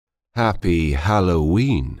Happy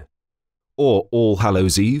Halloween, or All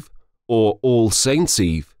Hallows Eve, or All Saints'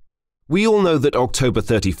 Eve. We all know that October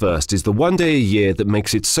 31st is the one day a year that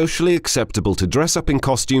makes it socially acceptable to dress up in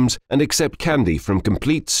costumes and accept candy from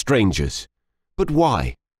complete strangers. But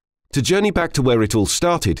why? To journey back to where it all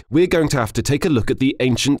started, we're going to have to take a look at the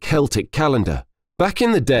ancient Celtic calendar. Back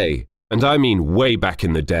in the day, and I mean way back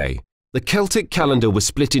in the day, the Celtic calendar was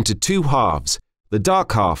split into two halves, the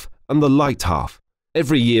dark half and the light half.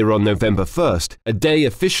 Every year on November 1st, a day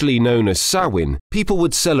officially known as Samhain, people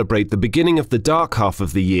would celebrate the beginning of the dark half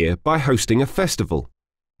of the year by hosting a festival.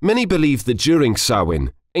 Many believe that during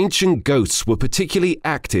Samhain, ancient ghosts were particularly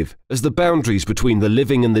active as the boundaries between the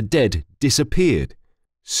living and the dead disappeared.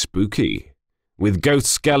 Spooky. With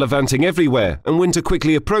ghosts gallivanting everywhere and winter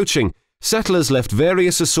quickly approaching, settlers left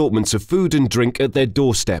various assortments of food and drink at their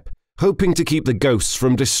doorstep, hoping to keep the ghosts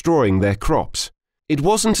from destroying their crops. It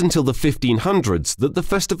wasn't until the 1500s that the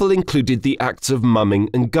festival included the acts of mumming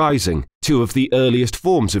and guising, two of the earliest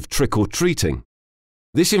forms of trick-or-treating.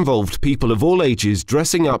 This involved people of all ages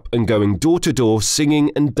dressing up and going door to door singing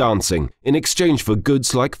and dancing in exchange for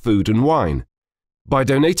goods like food and wine. By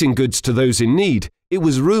donating goods to those in need, it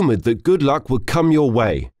was rumoured that good luck would come your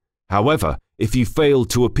way. However, if you failed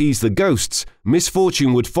to appease the ghosts,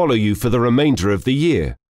 misfortune would follow you for the remainder of the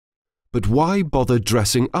year. But why bother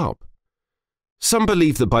dressing up? Some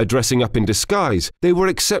believe that by dressing up in disguise, they were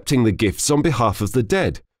accepting the gifts on behalf of the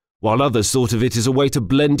dead, while others thought of it as a way to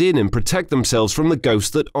blend in and protect themselves from the ghosts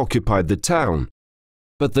that occupied the town.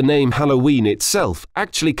 But the name Halloween itself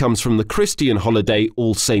actually comes from the Christian holiday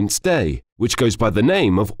All Saints' Day, which goes by the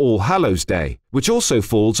name of All Hallows' Day, which also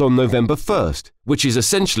falls on November 1st, which is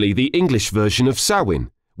essentially the English version of Samhain,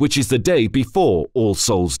 which is the day before All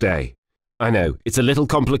Souls' Day. I know, it's a little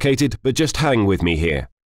complicated, but just hang with me here.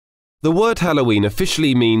 The word Halloween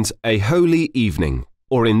officially means a holy evening,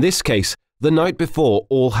 or in this case, the night before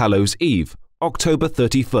All Hallows' Eve, October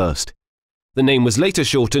 31st. The name was later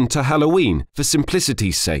shortened to Halloween for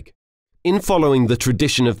simplicity's sake. In following the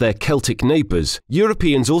tradition of their Celtic neighbours,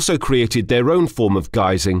 Europeans also created their own form of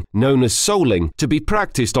guising, known as souling, to be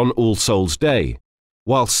practiced on All Souls' Day.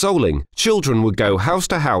 While souling, children would go house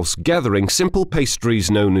to house gathering simple pastries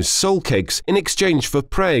known as soul cakes in exchange for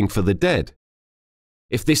praying for the dead.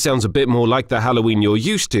 If this sounds a bit more like the Halloween you're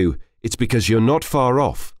used to, it's because you're not far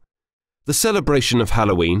off. The celebration of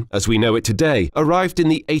Halloween, as we know it today, arrived in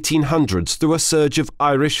the 1800s through a surge of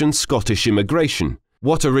Irish and Scottish immigration.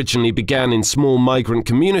 What originally began in small migrant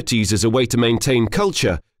communities as a way to maintain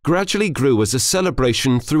culture gradually grew as a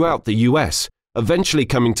celebration throughout the US, eventually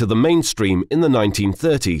coming to the mainstream in the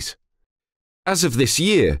 1930s. As of this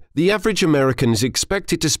year, the average American is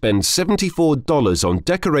expected to spend $74 on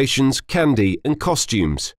decorations, candy, and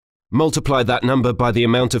costumes. Multiply that number by the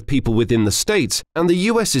amount of people within the States, and the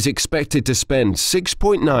US is expected to spend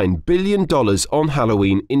 $6.9 billion on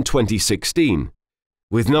Halloween in 2016.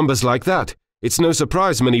 With numbers like that, it's no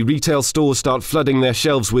surprise many retail stores start flooding their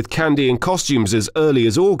shelves with candy and costumes as early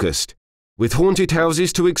as August. With haunted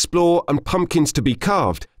houses to explore and pumpkins to be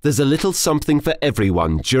carved, there's a little something for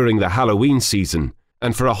everyone during the Halloween season.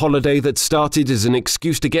 And for a holiday that started as an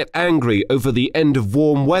excuse to get angry over the end of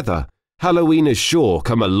warm weather, Halloween has sure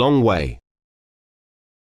come a long way.